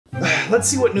let's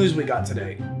see what news we got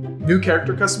today. New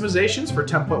character customizations for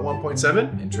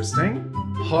 10.1.7, interesting.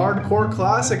 Hardcore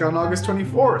Classic on August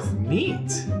 24th, neat.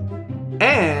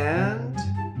 And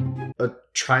a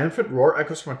triumphant roar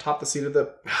echoes from atop the seat of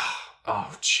the...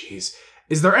 Oh, jeez.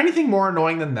 Is there anything more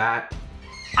annoying than that?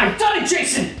 I've done it,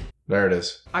 Jason! There it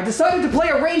is. I decided to play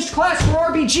a ranged class for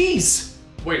RBGs!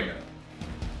 Wait a minute.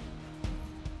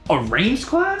 A ranged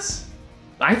class?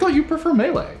 I thought you prefer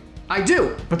melee. I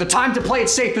do, but the time to play it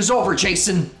safe is over,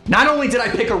 Jason. Not only did I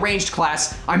pick a ranged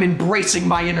class, I'm embracing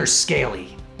my inner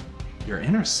Scaly. Your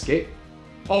inner Skit?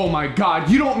 Oh my god,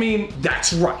 you don't mean...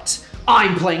 That's right.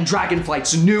 I'm playing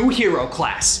Dragonflight's new hero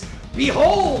class.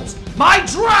 Behold, my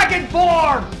dragon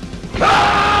form!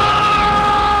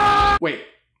 Ah! Wait,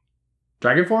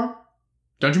 dragon form?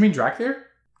 Don't you mean Drakthir?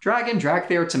 Dragon,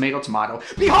 Drakthir, tomato, tomato.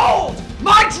 Behold,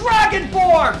 my dragon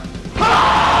form!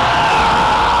 Ah!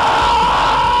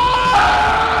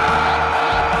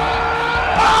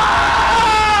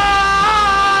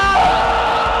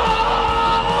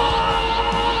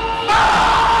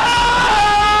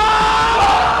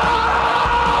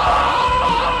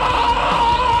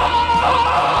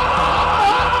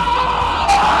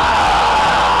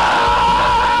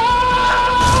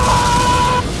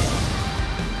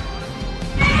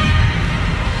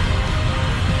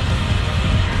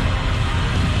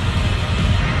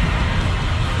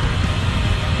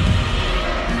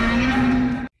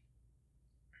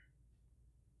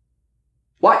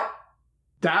 What?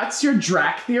 That's your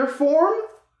Drakthir form?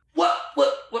 What's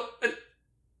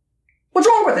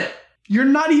wrong with it? You're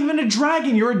not even a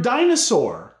dragon, you're a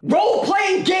dinosaur.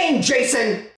 Role-playing game,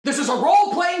 Jason! This is a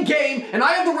role-playing game, and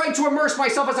I have the right to immerse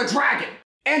myself as a dragon.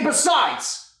 And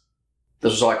besides,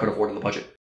 this is all I could afford in the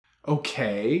budget.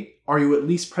 Okay, are you at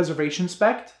least preservation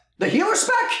spec'd? The healer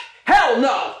spec? Hell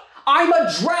no! I'm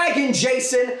a dragon,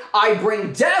 Jason! I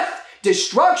bring death,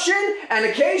 destruction, and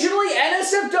occasionally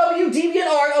NSFW Deviant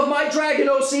Art of my dragon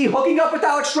OC hooking up with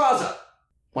Alex Straza.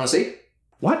 Wanna see?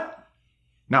 What?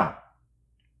 No.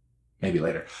 Maybe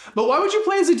later. But why would you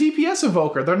play as a DPS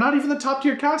evoker? They're not even the top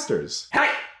tier casters.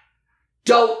 Hey!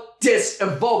 Don't diss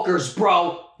evokers,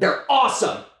 bro! They're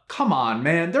awesome! Come on,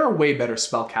 man. There are way better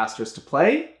spellcasters to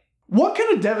play. What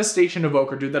can a Devastation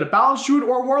Evoker do that a Balanced Druid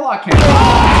or Warlock can't?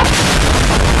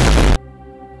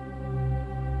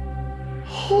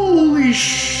 Holy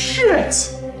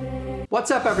shit! What's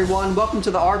up, everyone? Welcome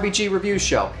to the RBG Review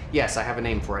Show. Yes, I have a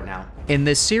name for it now. In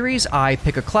this series, I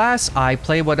pick a class, I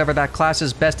play whatever that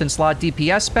class's best in slot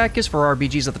DPS spec is for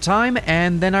RBGs at the time,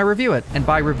 and then I review it. And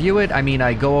by review it, I mean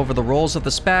I go over the roles of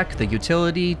the spec, the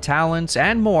utility, talents,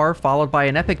 and more, followed by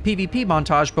an epic PvP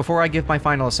montage before I give my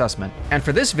final assessment. And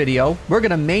for this video, we're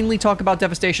gonna mainly talk about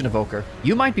Devastation Evoker.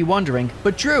 You might be wondering,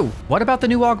 but Drew, what about the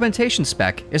new Augmentation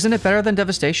spec? Isn't it better than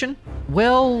Devastation?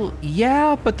 Well,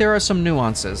 yeah, but there are some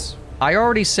nuances. I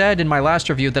already said in my last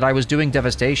review that I was doing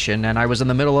Devastation, and I was in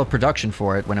the middle of production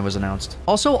for it when it was announced.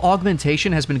 Also,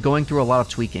 Augmentation has been going through a lot of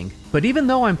tweaking. But even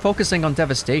though I'm focusing on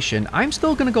Devastation, I'm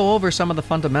still gonna go over some of the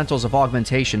fundamentals of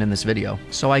Augmentation in this video.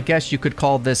 So I guess you could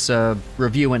call this a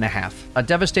review and a half. A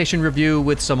Devastation review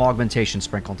with some Augmentation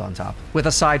sprinkled on top. With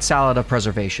a side salad of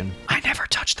Preservation. I never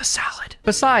touched the salad.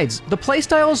 Besides, the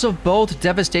playstyles of both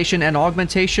Devastation and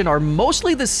Augmentation are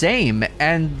mostly the same,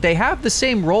 and they have the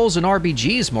same roles in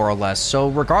RBGs more or less, so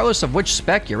regardless of which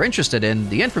spec you're interested in,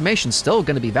 the information's still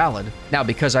gonna be valid. Now,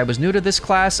 because I was new to this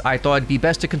class, I thought it'd be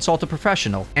best to consult a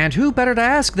professional. And who better to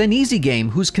ask than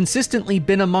Ezgame, who's consistently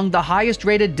been among the highest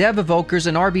rated dev evokers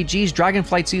in RBG's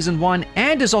Dragonflight Season 1,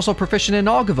 and is also proficient in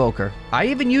Aug Evoker. I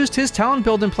even used his talent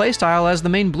build and playstyle as the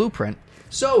main blueprint.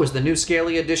 So, is the new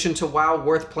Scaly addition to WoW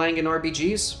worth playing in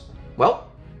RBGs?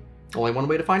 Well, only one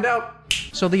way to find out.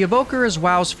 So the Evoker is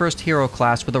WoW's first hero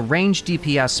class with a ranged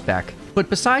DPS spec. But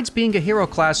besides being a hero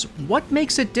class, what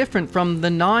makes it different from the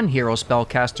non-hero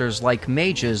spellcasters like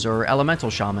mages or elemental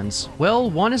shamans?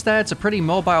 Well, one is that it's a pretty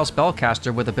mobile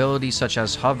spellcaster with abilities such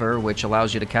as Hover, which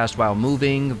allows you to cast while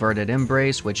moving, Verdant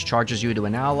Embrace, which charges you to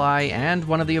an ally, and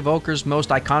one of the Evoker's most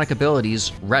iconic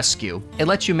abilities, Rescue. It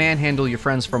lets you manhandle your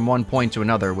friends from one point to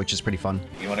another, which is pretty fun.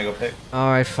 You wanna go pick?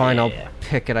 Alright, fine, I'll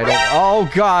pick it. I don't- Oh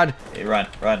god! Hey, run.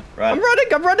 I'm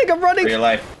running! For your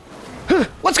life.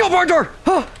 Let's go, Bardor!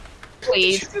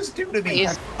 Please. What did you just do to me?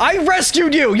 Please. I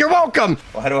rescued you! You're welcome!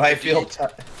 Why do I feel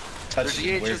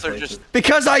DHs are just...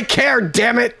 Because I care,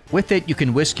 damn it! With it, you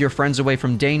can whisk your friends away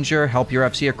from danger, help your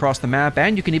FC across the map,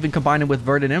 and you can even combine it with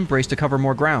Verdant Embrace to cover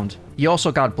more ground. You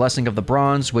also got Blessing of the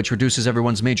Bronze, which reduces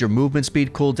everyone's major movement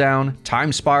speed cooldown,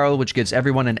 Time Spiral, which gives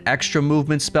everyone an extra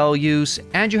movement spell use,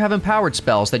 and you have Empowered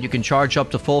spells that you can charge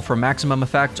up to full for maximum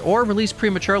effect or release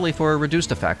prematurely for a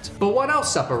reduced effect. But what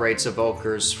else separates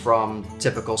Evokers from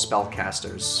typical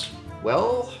spellcasters?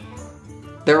 Well,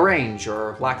 their range,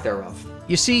 or lack thereof.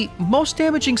 You see, most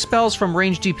damaging spells from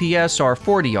ranged DPS are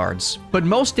 40 yards, but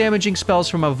most damaging spells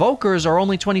from Evokers are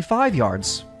only 25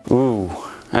 yards. Ooh,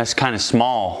 that's kind of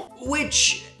small.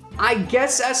 Which, I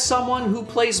guess as someone who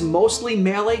plays mostly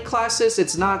melee classes,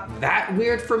 it's not that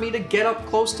weird for me to get up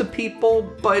close to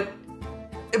people, but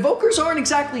Evokers aren't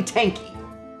exactly tanky.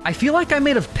 I feel like I'm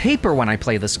made of paper when I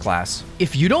play this class.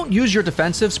 If you don't use your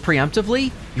defensives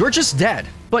preemptively, you're just dead.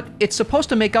 But it's supposed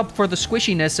to make up for the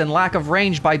squishiness and lack of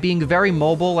range by being very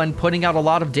mobile and putting out a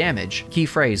lot of damage. Key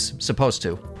phrase, supposed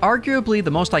to. Arguably, the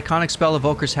most iconic spell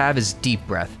Evokers have is Deep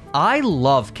Breath. I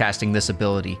love casting this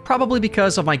ability, probably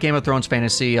because of my Game of Thrones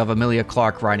fantasy of Emilia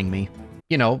Clarke riding me.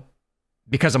 You know,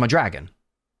 because I'm a dragon.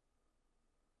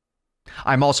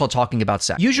 I'm also talking about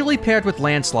set. Usually paired with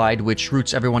Landslide, which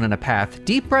roots everyone in a path,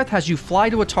 Deep Breath has you fly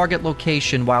to a target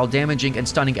location while damaging and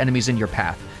stunning enemies in your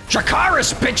path.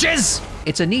 Dracarys, bitches!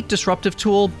 It's a neat disruptive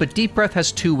tool, but Deep Breath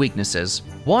has two weaknesses.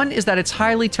 One is that it's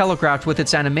highly telegraphed with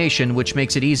its animation, which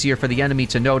makes it easier for the enemy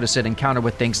to notice it and counter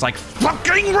with things like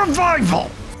fucking revival!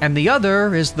 And the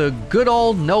other is the good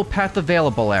old no path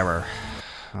available error.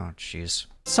 Oh, jeez.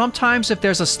 Sometimes if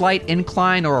there's a slight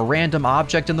incline or a random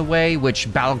object in the way, which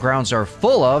Battlegrounds are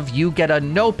full of, you get a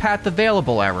no path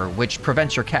available error, which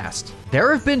prevents your cast.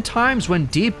 There have been times when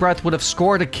Deep Breath would have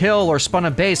scored a kill or spun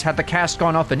a base had the cast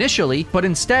gone off initially, but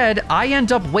instead, I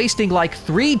end up wasting like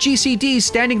 3 GCDs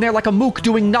standing there like a mook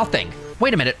doing nothing.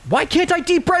 Wait a minute, why can't I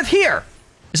Deep Breath here?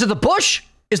 Is it the bush?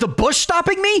 Is the bush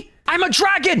stopping me? I'm a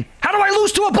dragon! How do I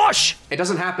lose to a bush? It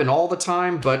doesn't happen all the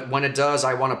time, but when it does,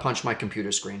 I want to punch my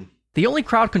computer screen. The only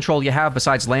crowd control you have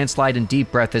besides Landslide and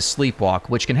Deep Breath is Sleepwalk,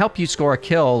 which can help you score a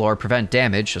kill or prevent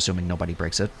damage, assuming nobody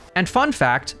breaks it. And fun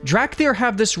fact, Drakthir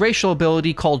have this racial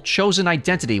ability called Chosen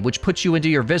Identity, which puts you into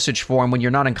your Visage form when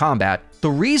you're not in combat.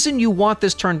 The reason you want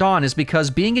this turned on is because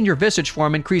being in your Visage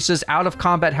form increases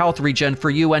out-of-combat health regen for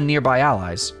you and nearby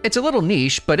allies. It's a little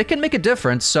niche, but it can make a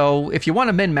difference, so if you want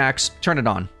to min-max, turn it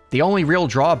on. The only real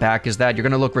drawback is that you're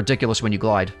going to look ridiculous when you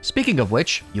glide. Speaking of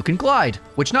which, you can glide,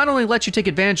 which not only lets you take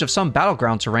advantage of some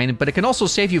battleground terrain, but it can also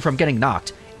save you from getting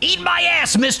knocked. Eat my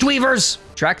ass, Mistweavers!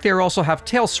 Drakthir also have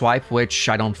Tail Swipe, which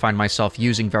I don't find myself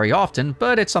using very often,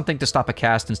 but it's something to stop a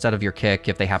cast instead of your kick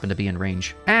if they happen to be in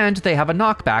range. And they have a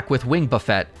knockback with Wing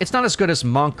Buffet. It's not as good as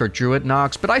Monk or Druid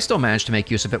knocks, but I still manage to make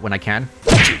use of it when I can.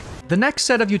 The next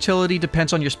set of utility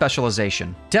depends on your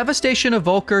specialization. Devastation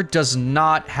Evoker does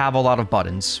not have a lot of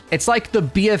buttons. It's like the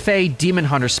BFA Demon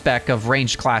Hunter spec of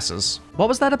ranged classes. What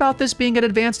was that about this being an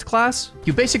advanced class?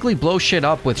 You basically blow shit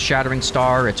up with Shattering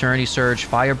Star, Eternity Surge,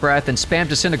 Fire Breath, and spam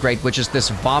Disintegrate, which is this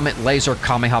vomit laser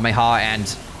Kamehameha,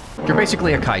 and you're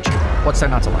basically a kaiju. What's there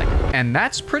not to like? And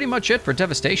that's pretty much it for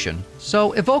Devastation.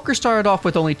 So Evoker started off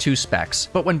with only 2 specs,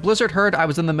 but when Blizzard heard I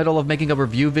was in the middle of making a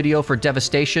review video for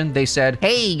Devastation, they said,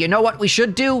 hey, you know what we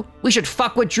should do? We should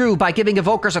fuck with Drew by giving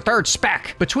Evokers a 3rd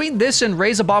spec. Between this and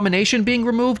Ray's Abomination being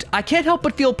removed, I can't help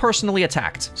but feel personally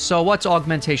attacked. So what's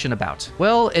Augmentation about?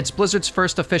 Well, it's Blizzard's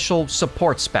first official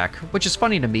support spec, which is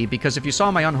funny to me because if you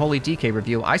saw my Unholy DK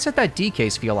review, I said that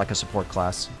DKs feel like a support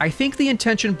class. I think the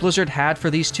intention Blizzard had for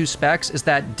these 2 specs is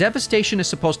that Devastation is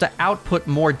supposed to output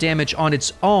more damage on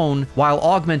its own, while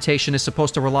Augmentation is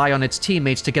supposed to rely on its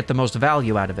teammates to get the most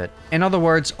value out of it. In other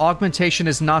words, Augmentation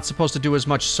is not supposed to do as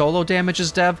much solo damage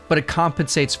as Dev, but it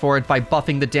compensates for it by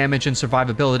buffing the damage and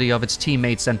survivability of its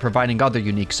teammates and providing other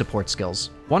unique support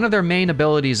skills. One of their main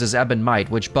abilities is Ebb and Might,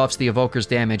 which buffs the Evoker's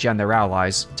damage and their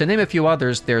allies. To name a few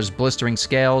others, there's Blistering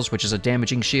Scales, which is a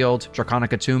damaging shield,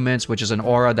 Draconic Attunements, which is an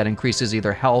aura that increases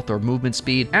either health or movement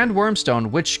speed, and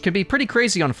Wormstone, which can be pretty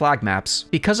crazy on flag maps.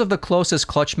 Because of the closest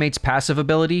Clutchmate's passive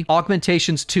ability,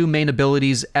 Augmentation's 2 main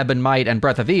abilities, Ebb and Might and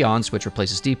Breath of Eons, which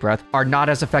replaces Deep Breath, are not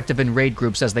as effective in raid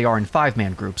groups as they are in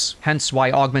 5-man groups. Hence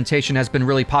why Augmentation has been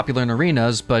really popular in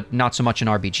arenas, but not so much in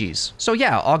RBGs. So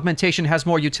yeah, Augmentation has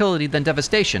more utility than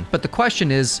Devastation. But the question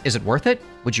is it worth it?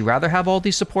 Would you rather have all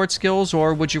these support skills,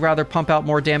 or would you rather pump out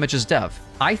more damage as Dev?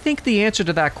 I think the answer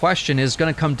to that question is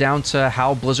going to come down to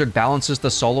how Blizzard balances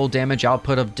the solo damage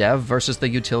output of Dev versus the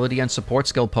utility and support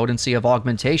skill potency of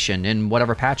Augmentation in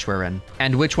whatever patch we're in.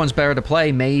 And which one's better to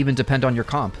play may even depend on your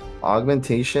comp.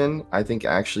 Augmentation, I think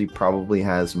actually probably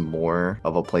has more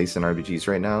of a place in RBGs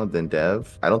right now than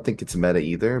Dev. I don't think it's meta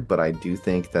either, but I do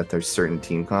think that there's certain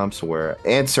team comps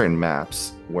and certain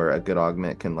maps where a good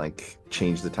augment can like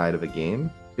change the tide of a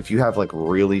game. If you have like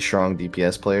really strong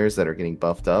DPS players that are getting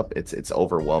buffed up, it's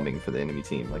overwhelming for the enemy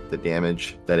team. Like the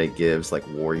damage that it gives like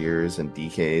warriors and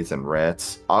DKs and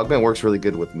rets. Augment works really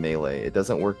good with melee. It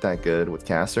doesn't work that good with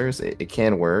casters. It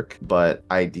can work, but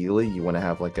ideally you want to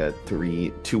have like a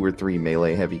 2 or 3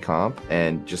 melee heavy comp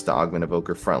and just the Augment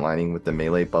Evoker frontlining with the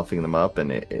melee buffing them up,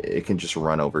 and it can just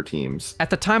run over teams. At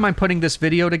the time I'm putting this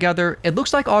video together, it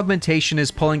looks like Augmentation is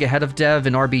pulling ahead of Dev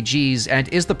in RBGs and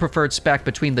is the preferred spec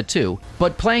between the two,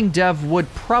 but playing Dev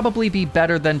would probably be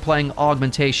better than playing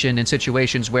Augmentation in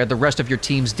situations where the rest of your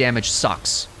team's damage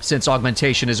sucks, since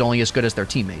Augmentation is only as good as their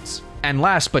teammates. And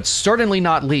last but certainly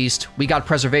not least, we got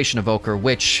Preservation Evoker,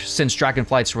 which, since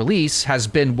Dragonflight's release, has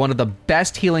been one of the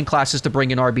best healing classes to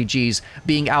bring in RBGs,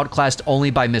 being outclassed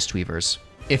only by Mistweavers.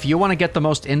 If you want to get the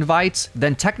most invites,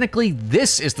 then technically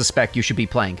this is the spec you should be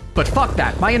playing. But fuck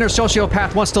that, my inner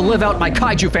sociopath wants to live out my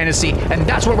kaiju fantasy, and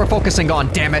that's what we're focusing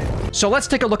on, damn it! So let's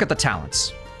take a look at the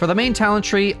talents. For the main talent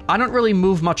tree, I don't really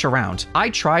move much around.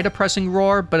 I tried a pressing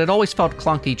roar, but it always felt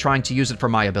clunky trying to use it for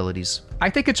my abilities. I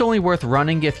think it's only worth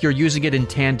running if you're using it in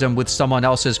tandem with someone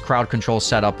else's crowd control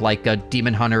setup like a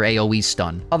Demon Hunter AoE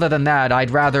stun. Other than that,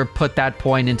 I'd rather put that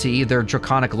point into either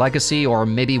Draconic Legacy or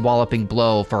maybe Walloping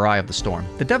Blow for Eye of the Storm.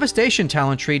 The Devastation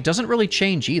talent tree doesn't really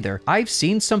change either. I've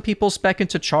seen some people spec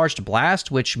into Charged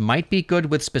Blast, which might be good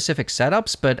with specific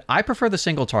setups, but I prefer the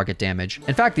single target damage.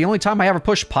 In fact, the only time I ever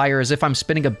push Pyre is if I'm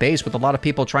spinning a base with a lot of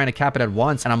people trying to cap it at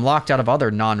once and I'm locked out of other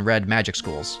non-red magic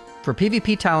schools. For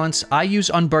PvP talents, I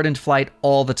use Unburdened Flight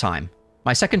all the time.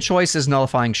 My second choice is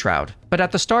Nullifying Shroud. But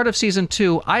at the start of Season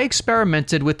 2, I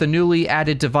experimented with the newly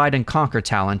added Divide and Conquer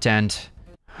talent and...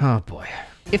 oh boy.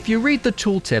 If you read the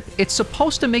tooltip, it's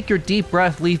supposed to make your Deep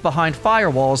Breath leave behind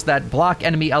firewalls that block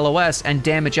enemy LOS and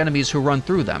damage enemies who run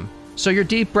through them. So your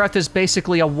Deep Breath is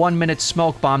basically a 1-minute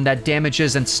smoke bomb that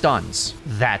damages and stuns.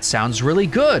 That sounds really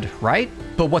good, right?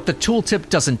 But what the tooltip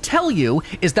doesn't tell you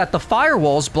is that the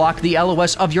firewalls block the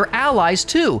LOS of your allies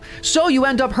too, so you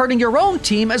end up hurting your own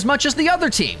team as much as the other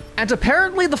team. And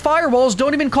apparently the firewalls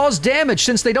don't even cause damage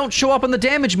since they don't show up on the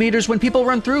damage meters when people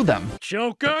run through them.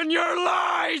 Choke on your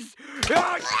lies!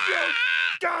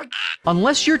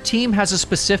 Unless your team has a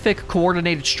specific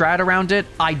coordinated strat around it,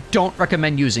 I don't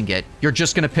recommend using it. You're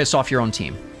just gonna piss off your own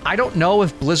team. I don't know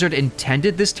if Blizzard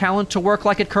intended this talent to work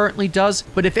like it currently does,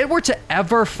 but if it were to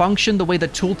ever function the way the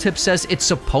tooltip says it's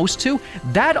supposed to,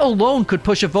 that alone could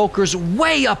push Evokers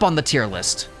way up on the tier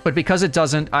list. But because it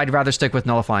doesn't, I'd rather stick with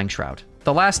Nullifying Shroud.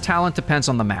 The last talent depends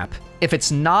on the map. If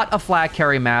it's not a flag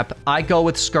carry map, I go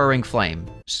with Scouring Flame.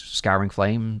 Scouring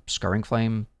Flame? Scouring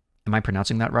Flame? Am I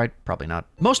pronouncing that right? Probably not.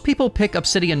 Most people pick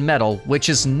Obsidian Metal, which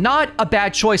is not a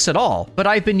bad choice at all, but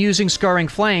I've been using Scouring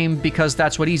Flame because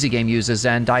that's what Ezgame uses,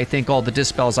 and I think all the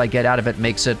dispels I get out of it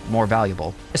makes it more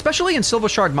valuable, especially in Silver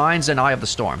Shard Mines and Eye of the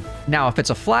Storm. Now, if it's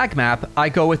a flag map, I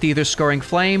go with either Scouring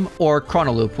Flame or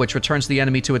Chronoloop, which returns the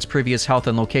enemy to its previous health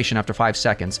and location after 5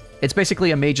 seconds. It's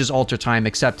basically a mage's alter time,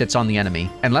 except it's on the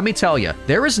enemy. And let me tell you,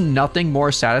 there is nothing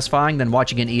more satisfying than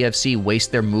watching an EFC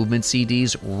waste their movement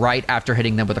CDs right after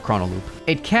hitting them with a Chronoloop.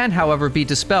 It can, however, be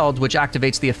dispelled, which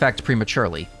activates the effect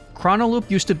prematurely. Chronoloop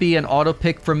used to be an auto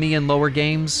pick for me in lower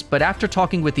games, but after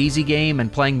talking with Ezgame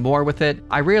and playing more with it,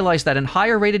 I realized that in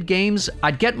higher rated games,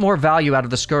 I'd get more value out of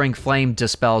the Scouring Flame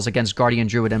dispels against Guardian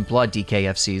Druid and Blood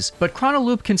DKFCs, but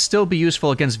Chronoloop can still be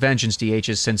useful against Vengeance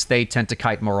DHs since they tend to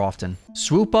kite more often.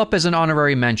 Swoop Up is an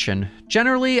honorary mention.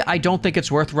 Generally, I don't think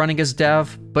it's worth running as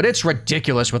Dev, but it's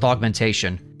ridiculous with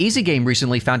Augmentation. Ezgame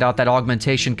recently found out that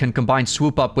Augmentation can combine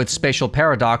Swoop Up with Spatial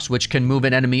Paradox, which can move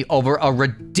an enemy over a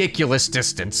ridiculous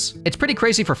distance. It's pretty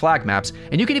crazy for flag maps,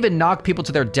 and you can even knock people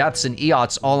to their deaths in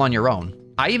EOTs all on your own.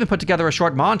 I even put together a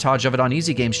short montage of it on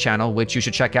Ezgame's channel, which you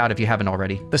should check out if you haven't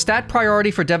already. The stat priority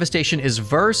for Devastation is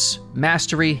Verse,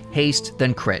 Mastery, Haste,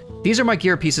 then Crit. These are my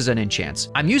gear pieces and enchants.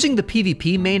 I'm using the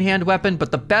PvP main hand weapon,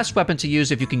 but the best weapon to use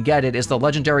if you can get it is the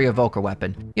Legendary Evoker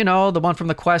weapon. You know, the one from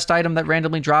the quest item that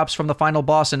randomly drops from the final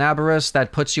boss in Aberrus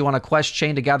that puts you on a quest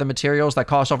chain to gather materials that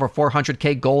cost over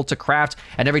 400k gold to craft,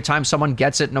 and every time someone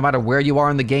gets it, no matter where you are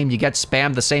in the game, you get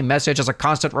spammed the same message as a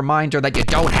constant reminder that you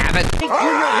don't have it.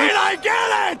 Alright, I get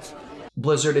it!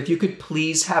 Blizzard, if you could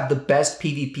please have the best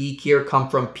PvP gear come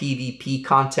from PvP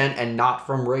content and not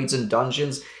from raids and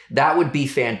dungeons, that would be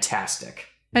fantastic.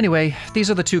 Anyway,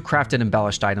 these are the 2 crafted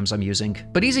embellished items I'm using,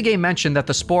 but Ezgame mentioned that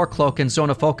the Spore Cloak and Zone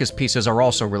of Focus pieces are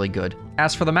also really good.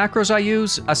 As for the macros I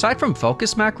use, aside from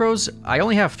focus macros, I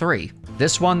only have 3.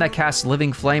 this one that casts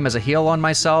Living Flame as a heal on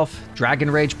myself,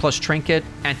 Dragon Rage plus Trinket,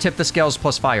 and Tip the Scales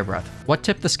plus Fire Breath. What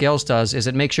Tip the Scales does is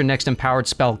it makes your next empowered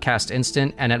spell cast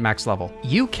instant and at max level.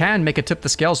 You can make a Tip the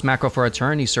Scales macro for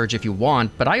Eternity Surge if you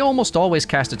want, but I almost always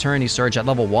cast Eternity Surge at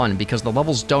level 1 because the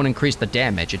levels don't increase the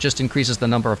damage, it just increases the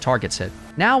number of targets hit.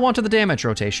 Now onto the damage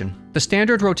rotation. The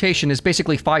standard rotation is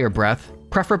basically Fire Breath,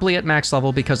 preferably at max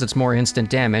level because it's more instant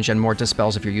damage and more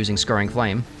dispels if you're using Scurrying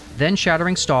Flame, then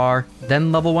Shattering Star,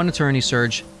 then level 1 Eternity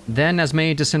Surge, then as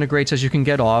many Disintegrates as you can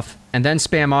get off, and then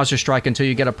spam Azure Strike until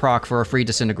you get a proc for a free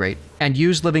Disintegrate, and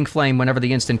use Living Flame whenever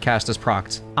the instant cast is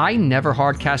procced. I never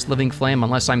hard cast Living Flame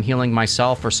unless I'm healing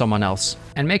myself or someone else.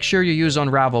 And make sure you use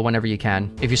Unravel whenever you can.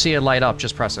 If you see it light up,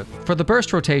 just press it. For the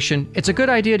burst rotation, it's a good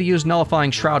idea to use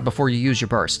Nullifying Shroud before you use your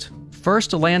burst.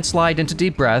 First, landslide into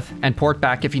Deep Breath, and port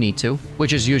back if you need to,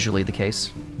 which is usually the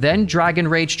case. Then Dragon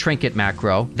Rage Trinket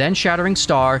macro, then Shattering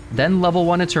Star, then level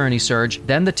 1 Eternity Surge,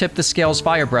 then the Tip the Scales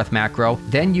Fire Breath macro,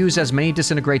 then use as many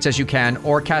Disintegrates as you can,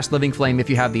 or cast Living Flame if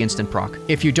you have the instant proc.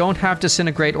 If you don't have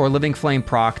Disintegrate or Living Flame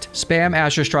procced, spam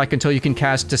Azure Strike until you can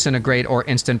cast Disintegrate or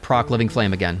instant proc Living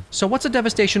Flame again. So what's a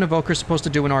Devastation Evoker supposed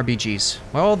to do in RBGs?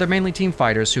 Well, they're mainly team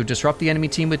fighters who disrupt the enemy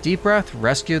team with Deep Breath,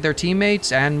 rescue their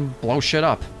teammates, and blow shit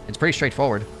up. It's pretty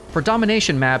straightforward. For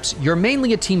domination maps, you're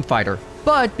mainly a team fighter,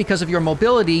 but because of your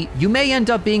mobility, you may end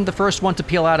up being the first one to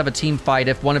peel out of a team fight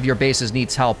if one of your bases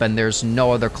needs help and there's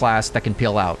no other class that can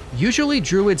peel out. Usually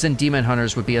druids and demon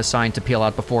hunters would be assigned to peel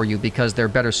out before you because they're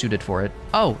better suited for it.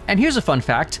 Oh, and here's a fun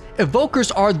fact.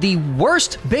 Evokers are the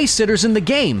worst base sitters in the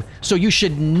game, so you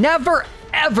should never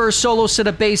ever solo sit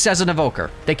a base as an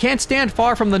evoker. They can't stand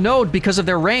far from the node because of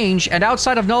their range, and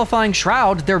outside of Nullifying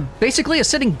Shroud, they're basically a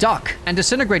sitting duck, and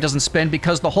Disintegrate doesn't spin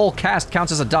because the whole cast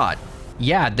counts as a dot.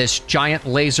 Yeah, this giant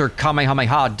laser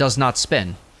Kamehameha does not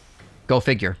spin. Go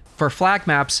figure. For flag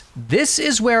maps, this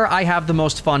is where I have the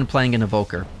most fun playing an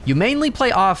evoker. You mainly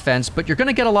play offense, but you're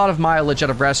gonna get a lot of mileage out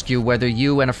of rescue whether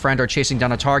you and a friend are chasing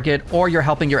down a target or you're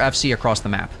helping your FC across the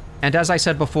map. And as I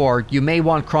said before, you may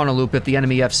want Chrono Loop if the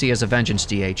enemy FC is a Vengeance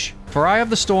DH. For Eye of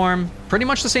the Storm, pretty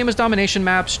much the same as domination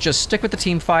maps, just stick with the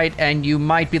team fight and you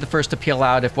might be the first to peel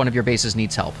out if one of your bases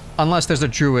needs help. Unless there's a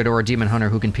druid or a demon hunter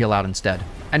who can peel out instead.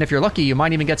 And if you're lucky, you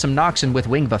might even get some Noxen with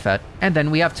Wing Buffet. And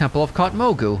then we have Temple of Kot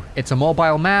Mogu. It's a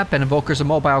mobile map and Evoker's a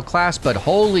mobile class, but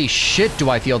holy shit do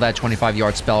I feel that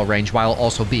 25-yard spell range while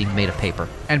also being made of paper.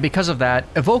 And because of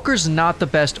that, Evoker's not the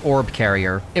best orb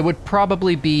carrier. It would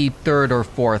probably be 3rd or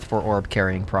 4th for orb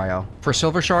carrying prio. For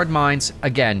Silver Shard Mines,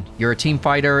 again, you're a team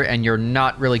fighter and you're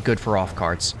not really good for off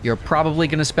cards. You're probably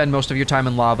going to spend most of your time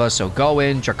in lava, so go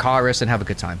in, Dracaris, and have a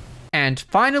good time. And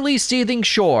finally, Seething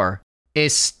Shore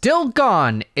is still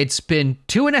gone. It's been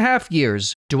 2.5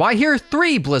 years. Do I hear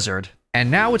 3, Blizzard?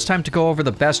 And now it's time to go over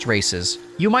the best races.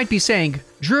 You might be saying,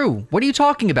 Drew, what are you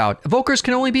talking about? Evokers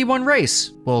can only be 1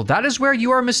 race. Well, that is where you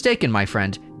are mistaken, my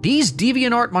friend. These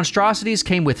Deviant Art monstrosities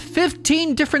came with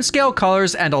 15 different scale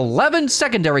colors and 11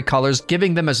 secondary colors,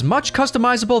 giving them as much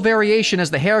customizable variation as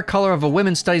the hair color of a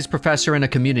women's studies professor in a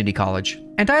community college.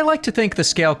 And I like to think the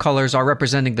scale colors are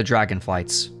representing the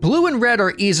dragonflights. Blue and red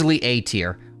are easily A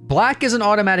tier. Black is an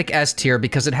automatic S tier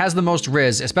because it has the most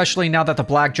Riz, especially now that the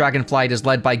Black Dragonflight is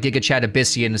led by GigaChad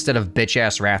Abyssian instead of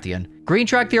bitch-ass Rathian. Green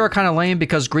track tier are kinda lame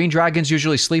because green dragons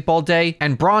usually sleep all day,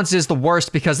 and bronze is the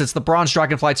worst because it's the Bronze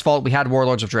Dragonflight's fault we had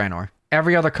Warlords of Draenor.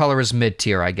 Every other color is mid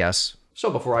tier, I guess. So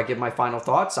before I give my final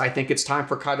thoughts, I think it's time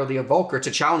for Kaito the Evoker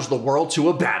to challenge the world to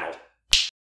a battle.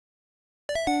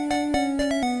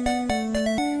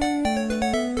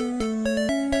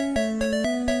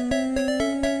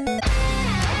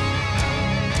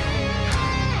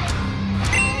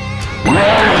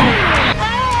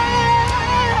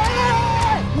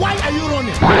 Why are you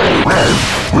running?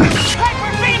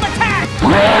 Hyper beam attack!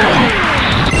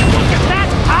 Look at that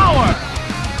power!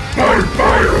 My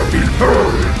fire be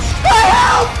purged!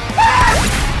 Help!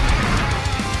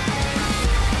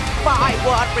 I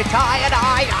won't retire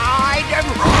and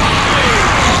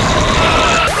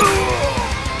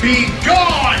Be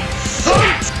gone!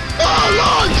 Oh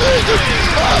Lord Jesus!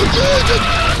 Oh Jesus!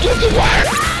 Get away!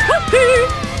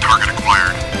 Target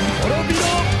acquired.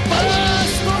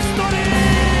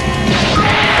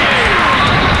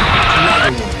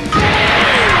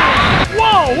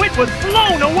 Whoa! It was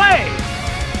blown away!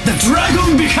 The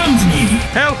dragon becomes me!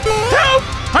 Help! Help!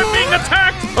 I'm being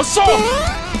attacked! Assault!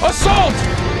 Assault!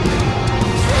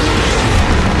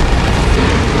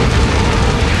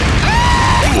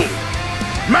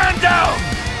 Man down!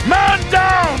 Man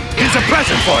down! Here's a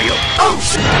present for you. Oh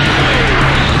shit!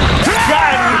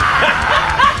 Got him!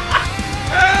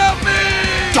 Help me!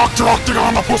 Dr.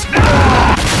 Octagon,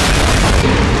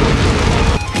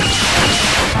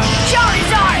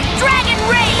 Charizard, Dragon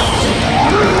Rage!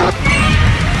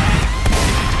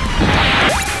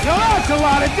 Now that's a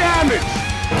lot of damage!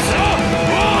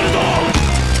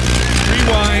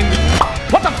 Rewind.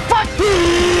 What the fuck?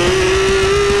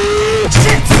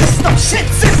 Shit system! Shit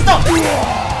system!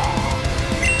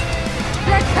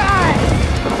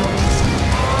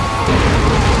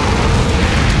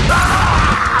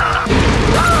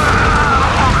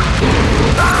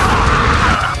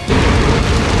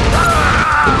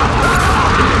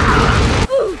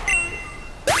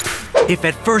 If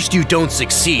at first you don't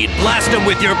succeed, blast them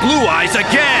with your blue eyes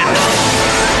again!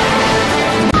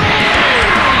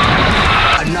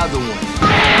 Another one.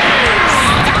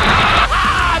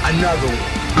 Another one.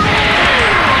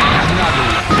 Another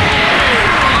one.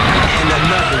 And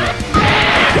another one.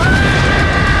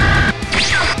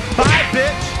 Bye,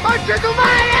 bitch! I tickle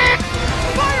my ass!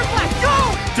 Firefly, go!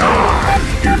 Die,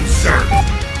 insert!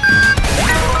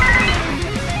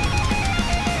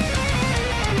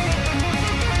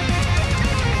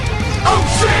 Oh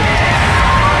shit!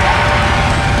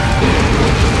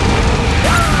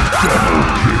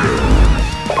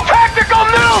 Tactical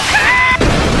nuke!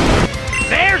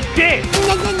 There's Dick!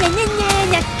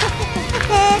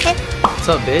 What's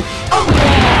up, bitch? Oh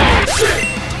shit!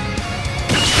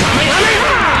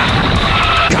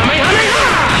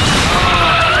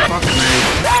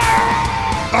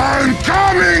 I'm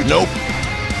coming! Nope.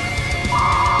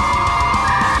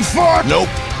 Fuck! Nope.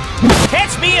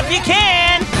 Catch me if you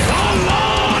can!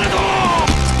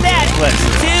 That was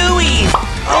too easy!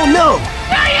 Oh no!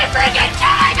 Now you're freaking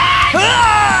killing me!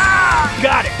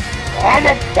 Got it! I'm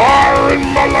a fire in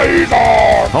my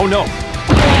laser! Oh no.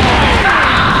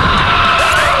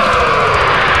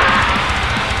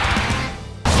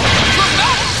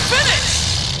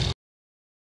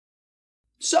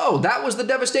 So, that was the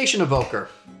Devastation Evoker.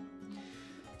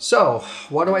 So,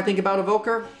 what do I think about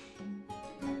Evoker?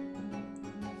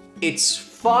 It's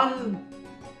fun,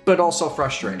 but also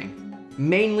frustrating.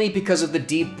 Mainly because of the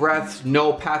deep breath,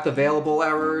 no path available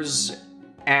errors,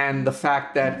 and the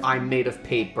fact that I'm made of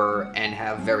paper and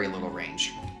have very little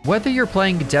range. Whether you're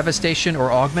playing Devastation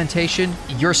or Augmentation,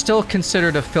 you're still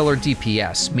considered a filler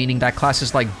DPS, meaning that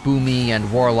classes like Boomy and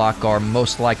Warlock are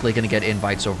most likely going to get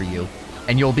invites over you.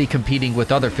 And you'll be competing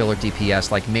with other filler DPS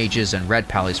like Mages and Red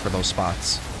Pallies for those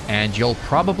spots. And you'll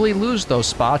probably lose those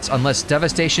spots unless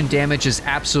Devastation damage is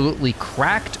absolutely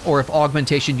cracked or if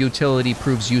Augmentation utility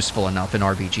proves useful enough in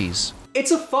RBGs.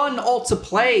 It's a fun ult to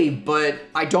play, but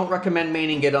I don't recommend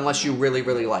maining it unless you really,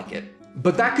 really like it.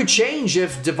 But that could change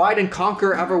if Divide and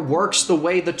Conquer ever works the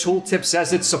way the tooltip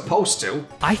says it's supposed to.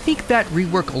 I think that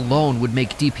rework alone would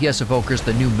make DPS Evokers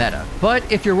the new meta. But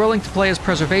if you're willing to play as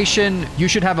Preservation, you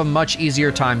should have a much easier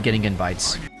time getting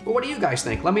invites. But what do you guys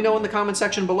think? Let me know in the comment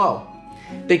section below.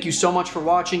 Thank you so much for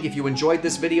watching. If you enjoyed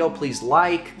this video, please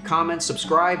like, comment,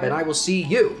 subscribe, and I will see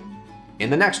you in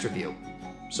the next review.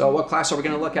 So what class are we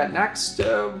going to look at next? I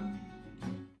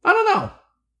don't know.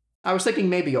 I was thinking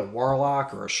maybe a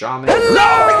Warlock or a Shaman.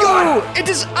 Hello! It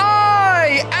is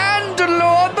I,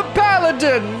 Andalor the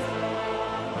Paladin!